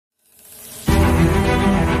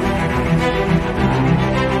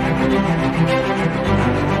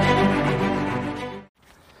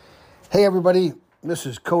Hey everybody, this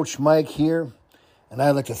is Coach Mike here, and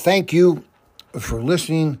I'd like to thank you for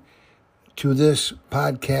listening to this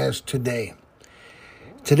podcast today.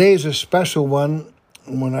 Today is a special one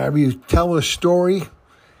when I tell a story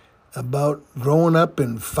about growing up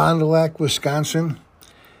in Fond du Lac, Wisconsin,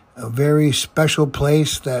 a very special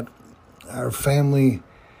place that our family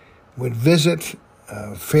would visit,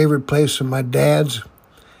 a favorite place of my dad's,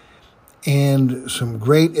 and some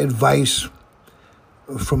great advice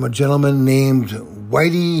from a gentleman named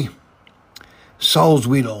Whitey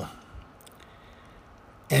Salzwedel.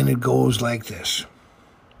 And it goes like this.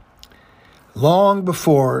 Long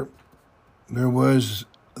before there was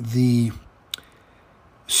the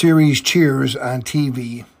series Cheers on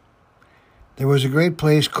TV, there was a great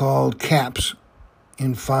place called Caps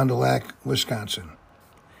in Fond du Lac, Wisconsin.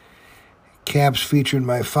 Caps featured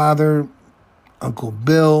my father, Uncle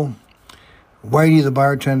Bill, Whitey the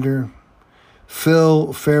bartender,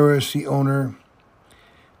 Phil Ferris, the owner,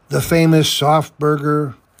 the famous soft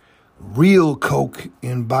burger, real Coke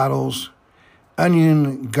in bottles,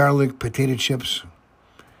 onion, garlic, potato chips,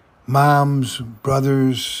 moms,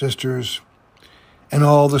 brothers, sisters, and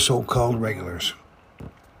all the so-called regulars.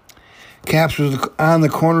 Caps was on the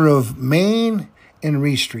corner of Main and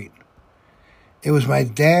Reese Street. It was my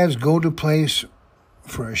dad's go-to place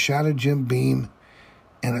for a shot of Jim Beam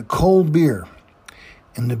and a cold beer.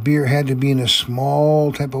 And the beer had to be in a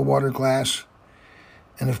small type of water glass.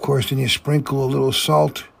 And of course, then you sprinkle a little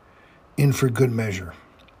salt in for good measure.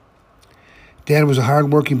 Dad was a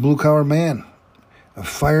hard-working blue-collar man, a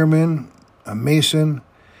fireman, a mason,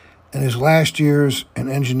 and his last years an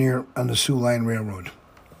engineer on the Sioux Line Railroad.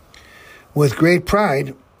 With great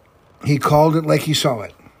pride, he called it like he saw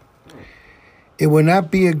it. It would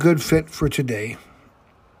not be a good fit for today.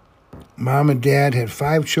 Mom and Dad had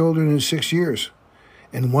 5 children in 6 years.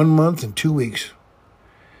 In 1 month and 2 weeks.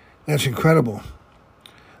 That's incredible.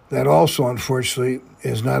 That also, unfortunately,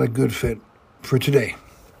 is not a good fit for today.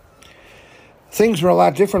 Things were a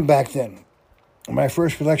lot different back then. My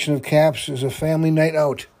first recollection of Caps is a family night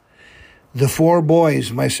out. The 4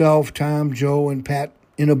 boys, myself, Tom, Joe, and Pat,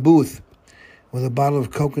 in a booth with a bottle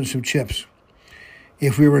of Coke and some chips.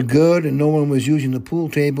 If we were good and no one was using the pool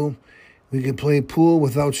table, we could play pool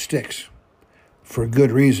without sticks. For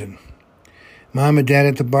good reason. Mom and Dad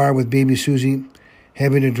at the bar with baby Susie,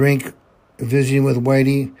 having a drink, visiting with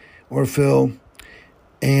Whitey or Phil,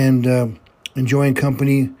 and enjoying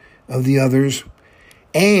company of the others,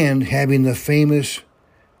 and having the famous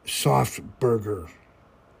soft burger.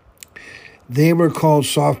 They were called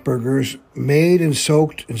soft burgers, made and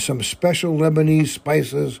soaked in some special Lebanese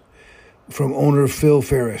spices from owner Phil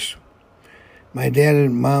Ferris. My dad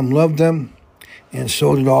and mom loved them, and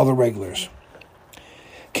so did all the regulars.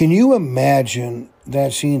 Can you imagine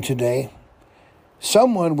that scene today?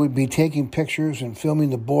 Someone would be taking pictures and filming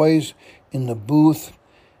the boys in the booth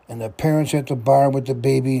and the parents at the bar with the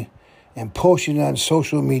baby and posting it on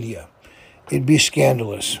social media. It'd be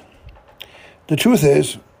scandalous. The truth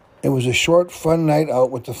is, it was a short, fun night out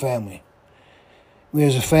with the family. We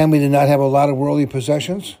as a family did not have a lot of worldly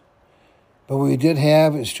possessions, but what we did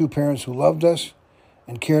have is 2 parents who loved us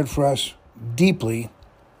and cared for us deeply.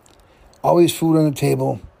 Always food on the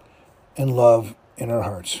table, and love in our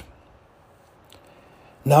hearts.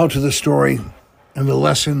 Now to the story and the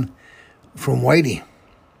lesson from Whitey.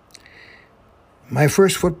 My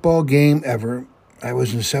first football game ever, I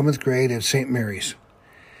was in 7th grade at St. Mary's.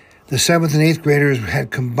 The 7th and 8th graders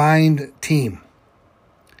had combined team.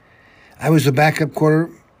 I was the backup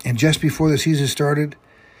quarter, and just before the season started,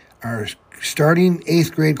 our starting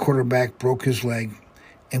 8th grade quarterback broke his leg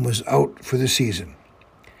and was out for the season.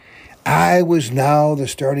 I was now the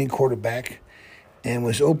starting quarterback and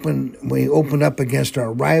we opened up against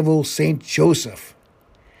our rival St. Joseph.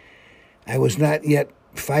 I was not yet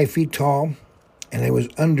 5 feet tall, and I was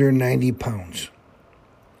under 90 pounds.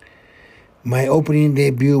 My opening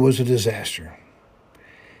debut was a disaster.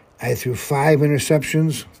 I threw 5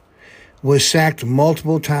 interceptions, was sacked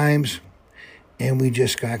multiple times, and we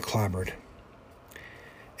just got clobbered.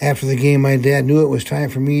 After the game, my dad knew it was time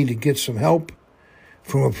for me to get some help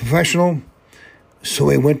from a professional, so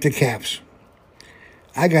I went to Caps.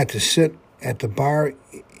 I got to sit at the bar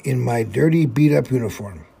in my dirty, beat-up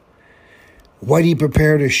uniform. Whitey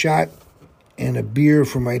prepared a shot and a beer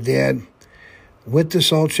for my dad with the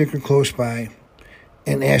salt shaker close by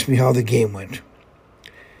and asked me how the game went.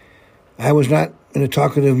 I was not in a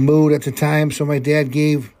talkative mood at the time, so my dad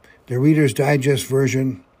gave the Reader's Digest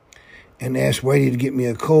version and asked Whitey to get me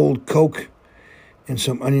a cold Coke and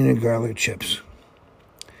some onion and garlic chips.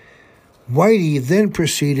 Whitey then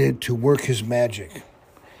proceeded to work his magic.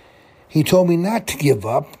 He told me not to give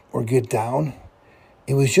up or get down.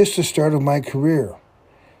 It was just the start of my career,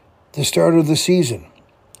 the start of the season.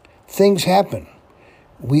 Things happen.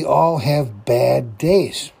 We all have bad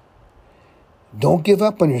days. Don't give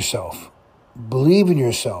up on yourself. Believe in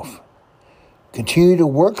yourself. Continue to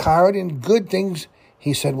work hard, and good things,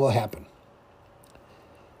 he said, will happen.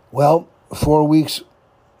 Well, 4 weeks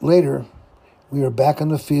later, we were back on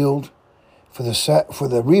the field for the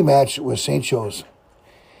rematch with St. Joe's.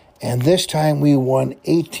 And this time we won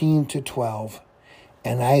 18-12,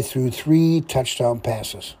 and I threw 3 touchdown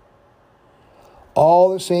passes.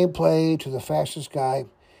 All the same play to the fastest guy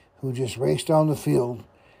who just raced down the field,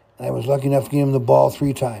 and I was lucky enough to give him the ball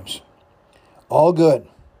 3 times. All good.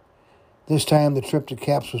 This time the trip to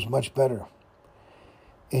Caps was much better.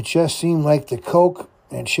 It just seemed like the Coke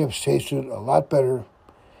and chips tasted a lot better,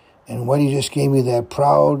 and Whitey just gave me that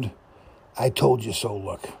proud, I told you so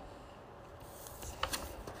look.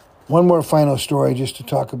 One more final story just to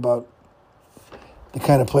talk about the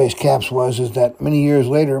kind of place Caps was is that many years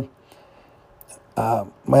later,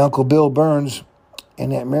 my Uncle Bill Burns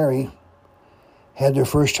and Aunt Mary had their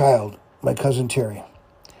first child, my cousin Terry.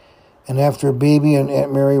 And after Baby and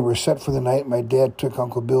Aunt Mary were set for the night, my dad took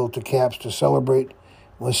Uncle Bill to Caps to celebrate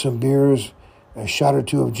with some beers, a shot or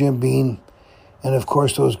 2 of Jim Beam, and of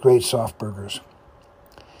course those great soft burgers.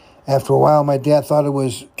 After a while, my dad thought it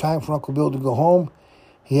was time for Uncle Bill to go home.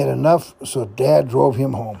 He had enough, so Dad drove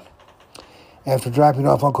him home. After dropping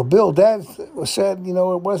off Uncle Bill, Dad said,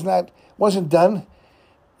 it wasn't done.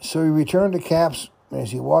 So he returned to Caps, and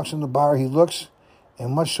as he walks in the bar, he looks,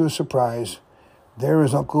 and much to his surprise, there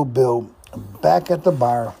is Uncle Bill back at the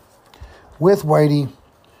bar with Whitey,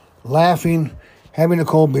 laughing, having a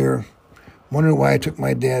cold beer, wondering why it took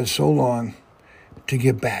my dad so long to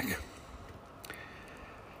get back.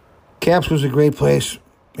 Caps was a great place.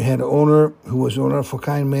 It had an owner who was an wonderful,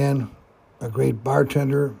 kind man, a great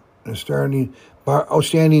bartender, an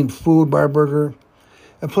outstanding food bar burger,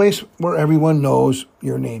 a place where everyone knows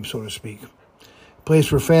your name, so to speak. A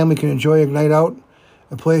place where family can enjoy a night out,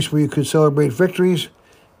 a place where you could celebrate victories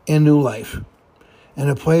and new life, and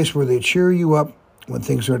a place where they cheer you up when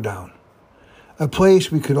things are down. A place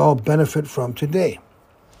we could all benefit from today.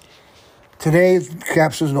 Today,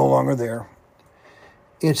 Caps is no longer there.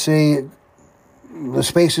 The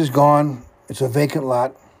space is gone. It's a vacant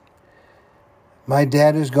lot. My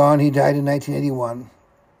dad is gone. He died in 1981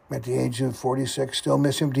 at the age of 46. Still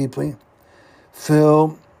miss him deeply.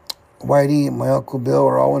 Phil, Whitey, and my Uncle Bill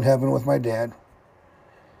are all in heaven with my dad.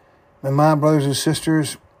 My mom, brothers, and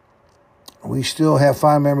sisters, we still have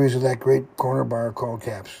fond memories of that great corner bar called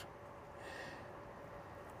Caps.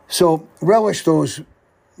 So relish those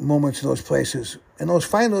moments in those places, and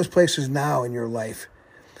find those places now in your life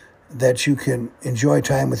that you can enjoy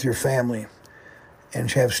time with your family and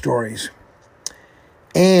have stories.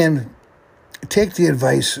 And take the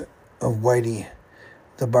advice of Whitey,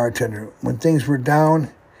 the bartender. When things were down,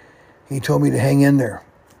 he told me to hang in there.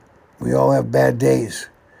 We all have bad days.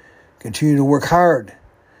 Continue to work hard.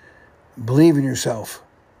 Believe in yourself.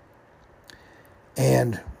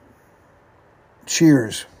 And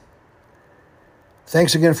cheers.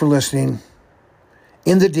 Thanks again for listening.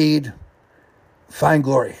 In the deed, find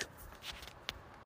glory.